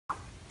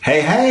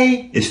Hey,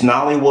 hey, it's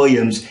Knolly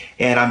Williams,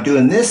 and I'm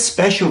doing this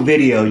special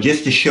video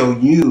just to show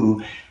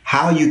you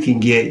how you can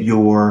get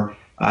your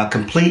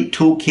complete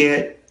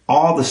toolkit,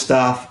 all the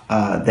stuff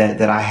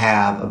that I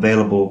have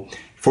available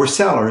for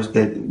sellers,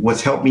 that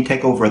what's helped me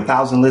take over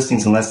 1,000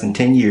 listings in less than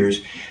 10 years.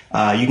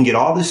 You can get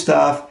all this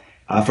stuff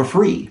for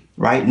free,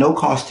 right? No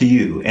cost to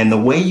you. And the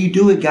way you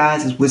do it,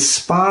 guys, is with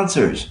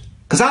sponsors.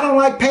 Because I don't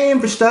like paying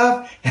for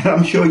stuff, and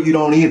I'm sure you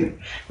don't either,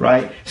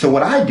 right? So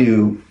what I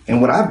do, and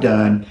what I've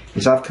done,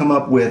 is I've come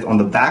up with, on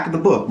the back of the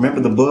book,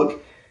 remember the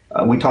book?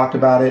 We talked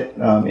about it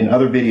in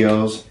other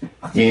videos,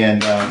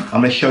 and I'm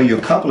going to show you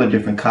a couple of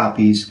different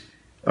copies,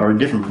 or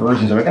different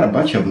versions. I got a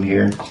bunch of them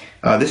here.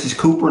 This is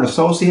Cooper and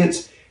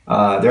Associates.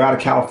 They're out of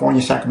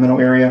California, Sacramento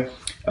area.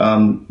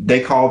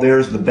 They call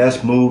theirs the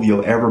best move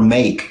you'll ever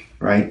make,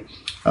 right?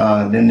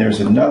 Then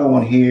there's another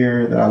one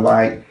here that I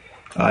like.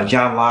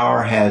 John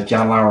Lauer has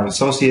John Lauer and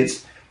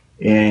Associates,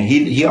 and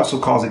he also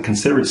calls it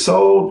Consider It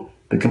Sold,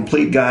 the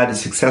complete guide to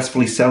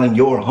successfully selling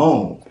your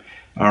home.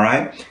 All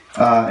right.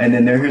 And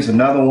then here's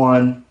another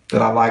one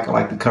that I like. I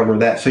like the cover of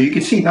that. So you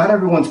can see not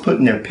everyone's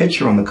putting their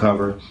picture on the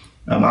cover.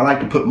 I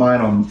like to put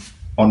mine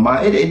on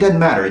my, it doesn't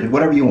matter,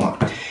 whatever you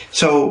want.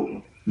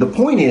 So the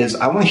point is,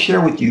 I want to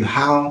share with you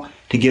how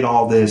to get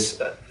all this,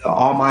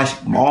 all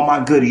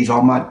my goodies,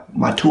 all my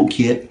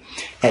toolkit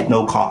at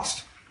no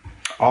cost.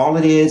 All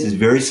it is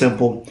very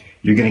simple.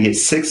 You're going to get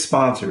 6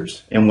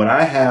 sponsors. And what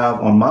I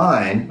have on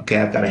mine, okay,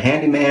 I've got a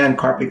handyman,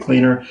 carpet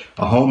cleaner,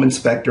 a home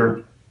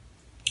inspector,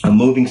 a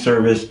moving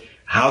service,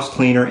 house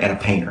cleaner, and a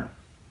painter.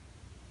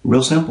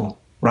 Real simple,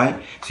 right?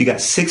 So you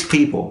got 6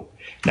 people.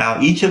 Now,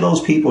 each of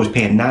those people is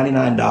paying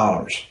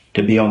 $99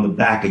 to be on the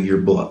back of your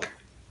book,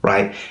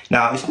 right?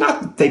 Now, it's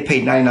not that they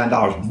paid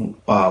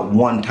 $99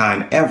 one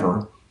time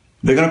ever.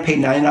 They're going to pay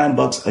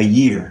 $99 a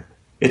year.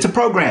 It's a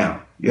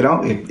program. You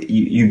know, if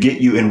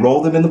you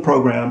enroll them in the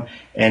program,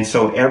 and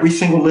so every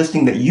single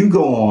listing that you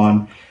go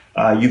on,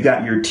 you've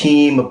got your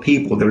team of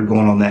people that are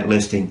going on that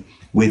listing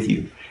with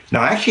you.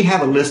 Now, I actually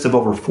have a list of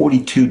over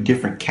 42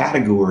 different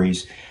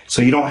categories,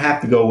 so you don't have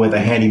to go with a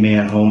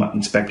handyman, home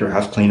inspector,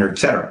 house cleaner,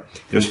 etc.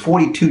 There's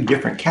 42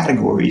 different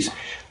categories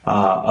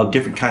of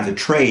different kinds of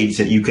trades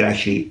that you could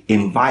actually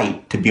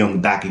invite to be on the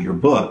back of your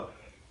book.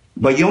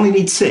 But you only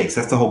need 6.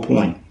 That's the whole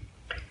point.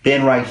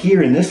 Then right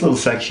here in this little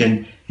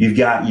section, you've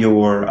got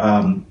your,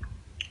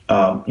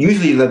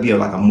 usually there'll be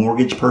like a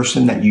mortgage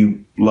person that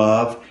you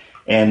love,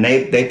 and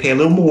they pay a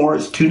little more.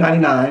 It's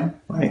 $2.99,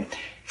 right,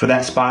 for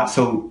that spot.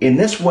 So in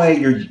this way,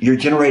 you're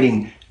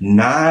generating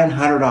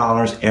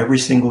 $900 every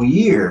single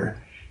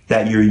year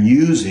that you're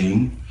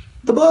using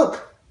the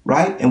book,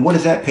 right? And what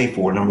does that pay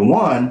for? Number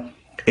one,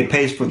 it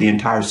pays for the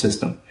entire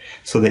system,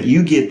 so that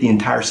you get the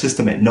entire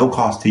system at no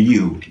cost to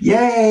you.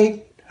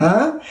 Yay!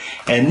 Huh?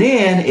 And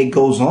then it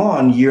goes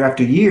on year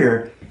after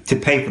year to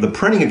pay for the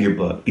printing of your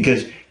book.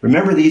 Because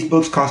remember, these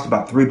books cost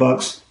about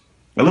 $3,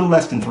 a little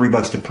less than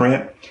 $3 to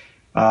print.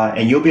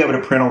 And you'll be able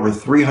to print over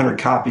 300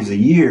 copies a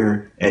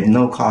year at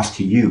no cost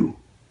to you,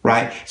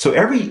 right? So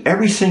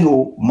every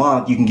single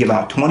month you can give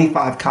out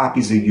 25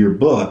 copies of your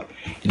book.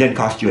 It doesn't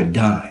cost you a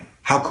dime.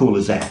 How cool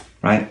is that,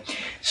 right?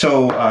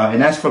 So,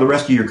 and that's for the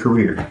rest of your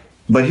career.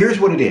 But here's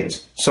what it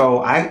is.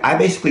 So I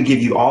basically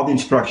give you all the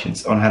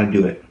instructions on how to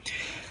do it.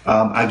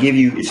 I give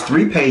you, it's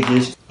 3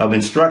 pages of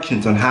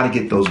instructions on how to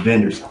get those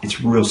vendors. It's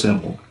real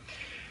simple.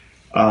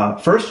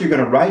 First, you're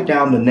going to write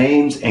down the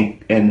names and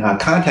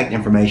contact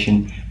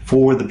information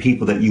for the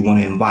people that you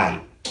want to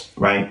invite,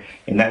 right?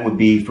 And that would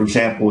be, for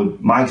example,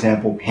 my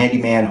example,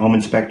 handyman, home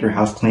inspector,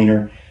 house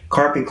cleaner,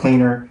 carpet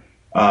cleaner,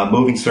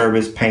 moving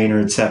service, painter,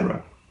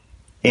 etc.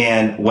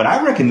 And what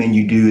I recommend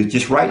you do is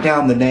just write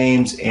down the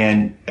names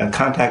and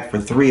contact for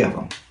 3 of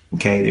them,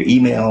 okay? Their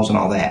emails and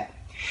all that.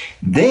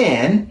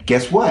 Then,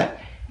 guess what?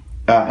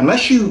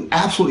 Unless you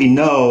absolutely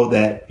know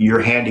that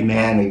your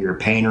handyman or your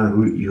painter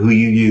who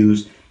you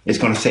use is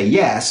going to say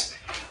yes,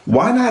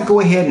 why not go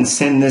ahead and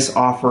send this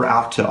offer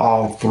out to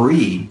all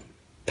 3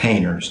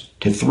 painters,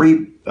 to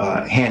 3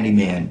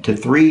 handymen, to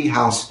 3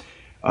 house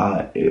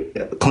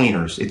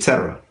cleaners,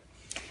 etc.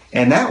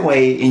 And that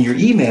way, in your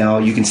email,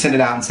 you can send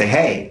it out and say,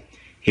 hey,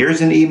 here's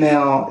an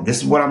email.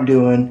 This is what I'm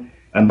doing.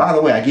 And by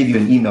the way, I give you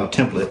an email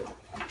template.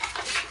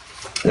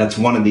 That's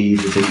one of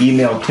these. It's an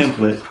email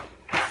template.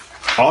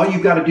 All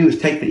you've got to do is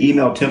take the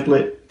email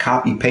template,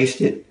 copy, paste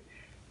it.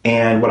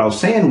 And what I was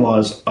saying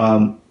was,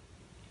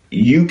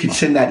 you can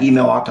send that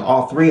email out to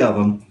all 3 of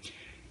them,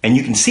 and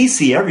you can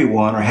CC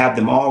everyone or have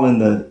them all in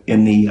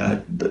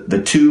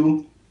the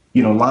 2,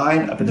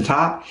 line up at the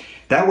top.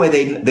 That way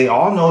they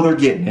all know they're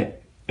getting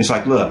it. It's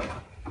like, look,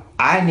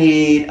 I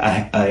need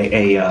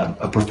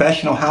a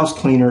professional house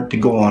cleaner to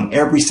go on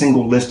every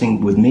single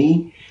listing with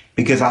me,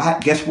 because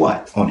guess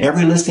what? On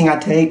every listing I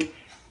take,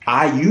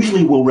 I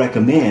usually will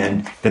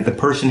recommend that the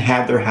person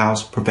have their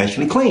house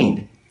professionally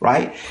cleaned,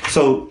 right?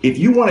 So if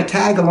you want to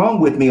tag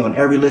along with me on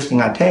every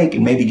listing I take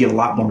and maybe get a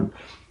lot more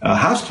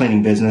house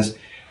cleaning business,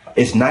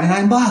 it's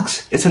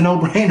 $99. It's a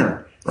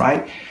no-brainer,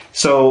 right?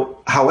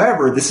 So,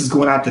 however, this is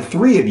going out to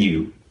 3 of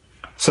you.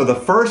 So the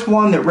first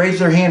one that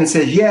raises their hand and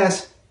says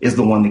yes is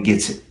the one that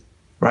gets it.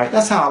 right?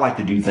 That's how I like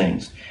to do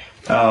things.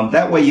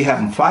 That way you have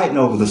them fighting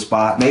over the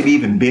spot, maybe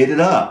even bid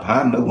it up.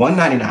 I'm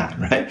 $199,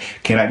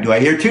 right? Do I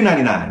hear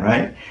 $299,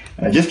 right?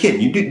 Just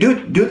kidding. You do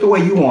it the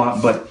way you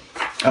want, but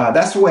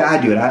that's the way I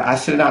do it. I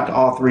send it out to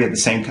all three at the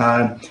same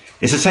time.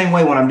 It's the same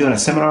way when I'm doing a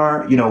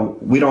seminar. You know,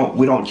 we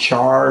don't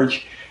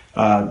charge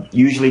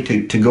usually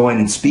to go in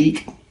and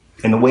speak.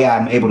 And the way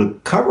I'm able to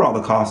cover all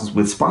the costs is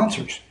with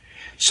sponsors.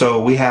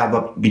 So we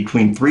have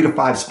between 3 to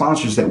 5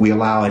 sponsors that we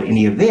allow at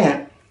any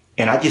event,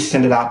 and I just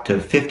send it out to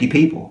 50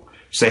 people.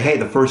 Say, hey,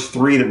 the first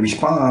 3 that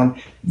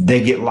respond,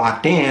 they get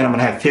locked in. I'm going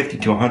to have 50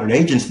 to 100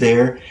 agents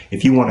there.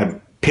 If you want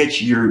to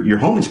pitch your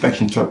home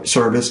inspection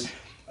service,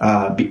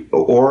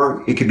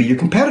 or it could be your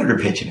competitor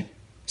pitching it.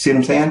 See what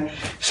I'm saying?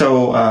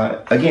 So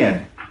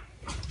again,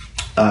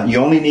 you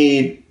only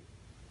need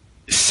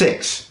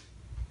 6,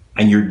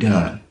 and you're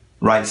done.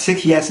 Right?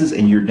 6 yeses,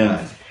 and you're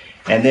done.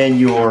 And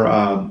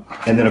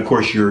then of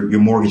course your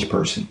mortgage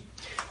person.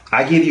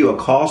 I give you a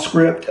call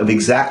script of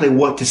exactly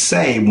what to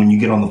say when you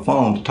get on the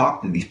phone to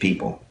talk to these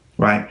people,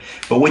 right?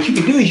 But what you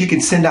can do is you can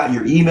send out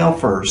your email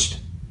first,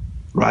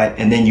 right?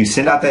 And then you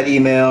send out that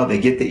email, they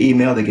get the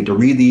email, they get to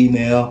read the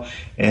email,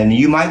 and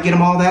you might get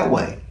them all that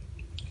way.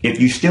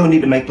 If you still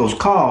need to make those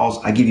calls,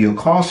 I give you a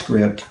call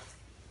script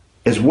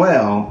as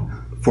well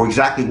for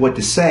exactly what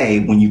to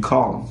say when you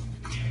call them.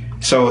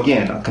 So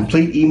again, a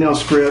complete email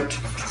script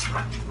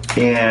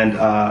and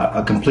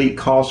a complete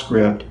call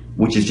script,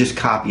 which is just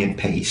copy and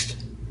paste.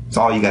 That's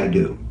all you got to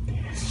do.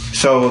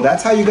 So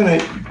that's how you're going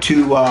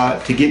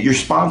to get your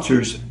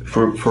sponsors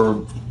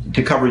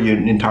to cover your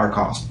entire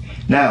cost.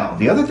 Now,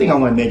 the other thing I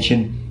want to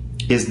mention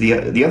is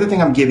the other thing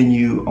I'm giving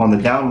you on the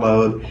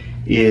download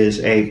is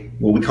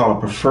what we call a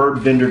preferred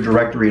vendor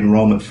directory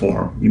enrollment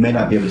form. You may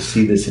not be able to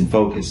see this in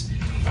focus,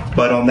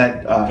 but on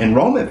that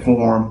enrollment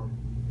form,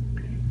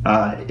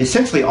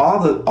 essentially all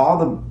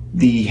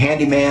the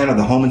handyman or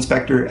the home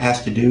inspector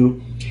has to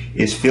do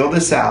is fill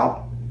this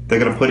out. They're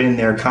going to put in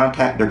their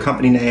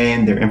company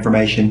name, their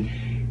information,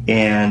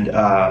 and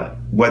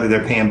whether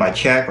they're paying by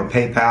check or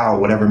PayPal or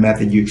whatever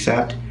method you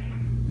accept.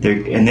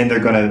 And then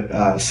they're going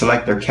to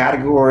select their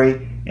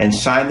category and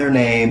sign their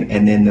name,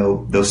 and then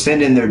they'll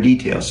send in their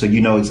details, so you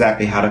know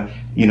exactly how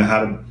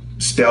to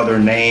spell their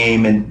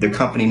name and their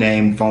company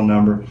name, phone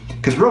number.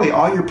 Because really,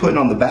 all you're putting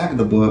on the back of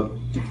the book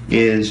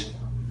is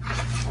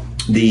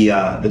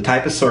the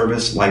type of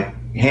service, like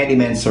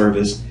handyman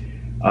service,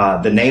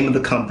 the name of the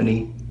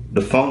company,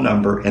 the phone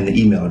number, and the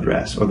email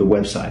address or the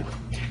website.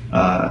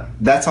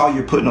 That's all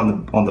you're putting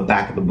on the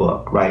back of the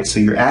book, right? So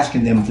you're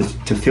asking them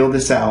to fill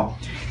this out.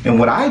 And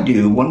what I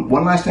do,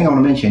 one last thing I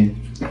want to mention,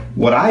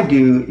 what I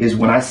do is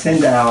when I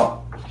send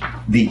out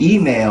the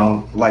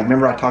email, like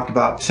remember I talked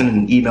about sending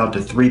an email to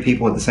 3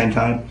 people at the same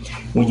time?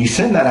 When you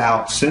send that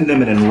out, send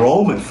them an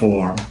enrollment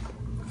form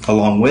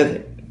along with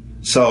it.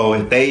 So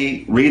if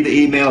they read the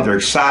email, they're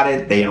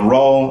excited, they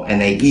enroll, and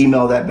they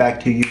email that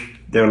back to you,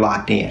 they're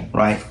locked in,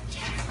 right?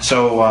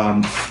 So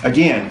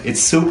again,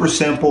 it's super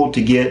simple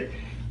to get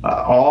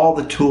all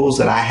the tools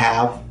that I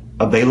have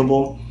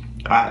available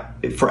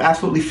for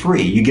absolutely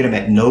free. You get them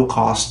at no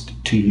cost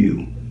to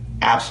you,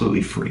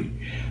 absolutely free.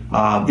 The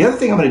other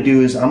thing I'm going to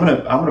do is I'm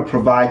going to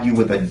provide you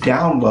with a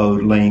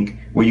download link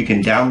where you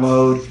can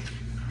download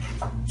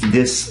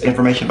this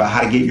information about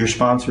how to get your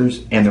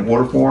sponsors and the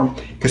order form.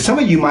 Because some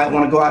of you might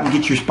want to go out and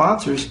get your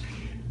sponsors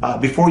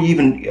before you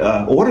even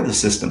order the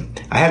system.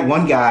 I had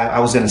one guy, I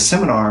was in a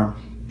seminar,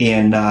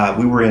 and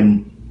we were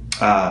in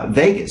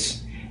Vegas.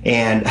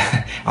 And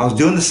I was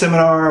doing the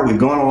seminar, we were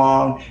going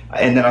along,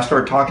 and then I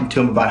started talking to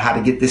him about how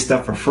to get this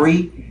stuff for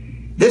free.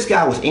 This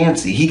guy was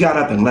antsy. He got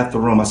up and left the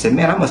room. I said,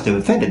 man, I must have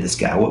offended this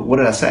guy. What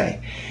did I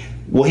say?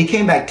 Well, he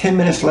came back 10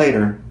 minutes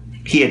later.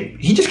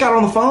 He just got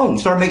on the phone and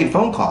started making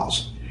phone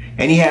calls.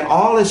 And he had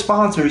all his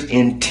sponsors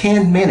in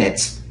 10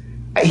 minutes.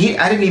 I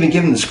didn't even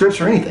give him the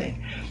scripts or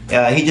anything.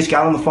 He just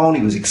got on the phone.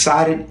 He was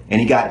excited, and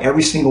he got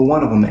every single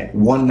one of them at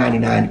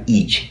 $199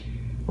 each.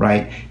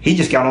 Right? He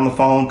just got on the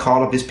phone,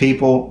 called up his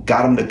people,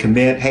 got them to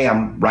commit. Hey,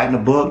 I'm writing a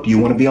book. Do you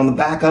want to be on the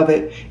back of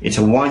it? It's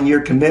a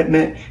 1-year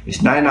commitment.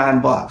 It's 99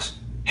 bucks.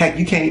 Heck,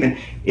 you can't even,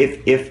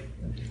 if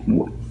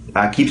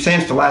I keep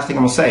saying it's the last thing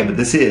I'm going to say, but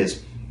this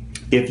is,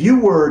 if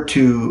you were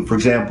to, for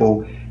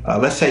example,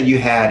 let's say you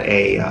had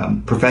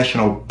a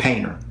professional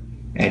painter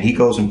and he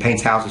goes and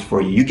paints houses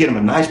for you. You get him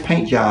a nice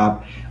paint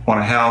job on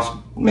a house,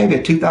 maybe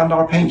a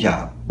 $2,000 paint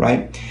job,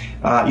 right?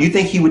 You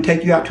think he would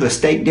take you out to a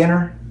steak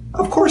dinner?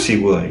 Of course he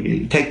would.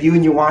 He'd take you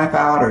and your wife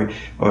out, or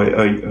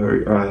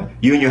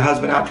you and your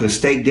husband out to a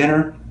steak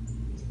dinner,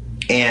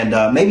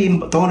 and maybe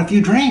even throw in a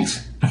few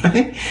drinks.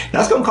 Right?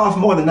 That's going to cost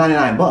more than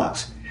 99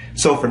 bucks.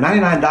 So for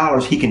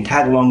 $99, he can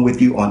tag along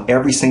with you on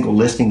every single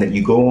listing that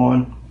you go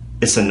on.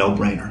 It's a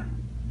no-brainer.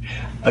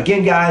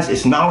 Again, guys,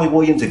 it's Knolly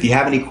Williams. If you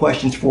have any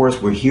questions for us,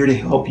 we're here to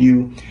help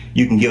you.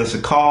 You can give us a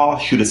call,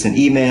 shoot us an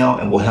email,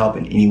 and we'll help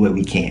in any way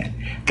we can.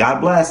 God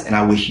bless, and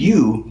I wish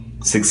you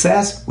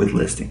success with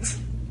listings.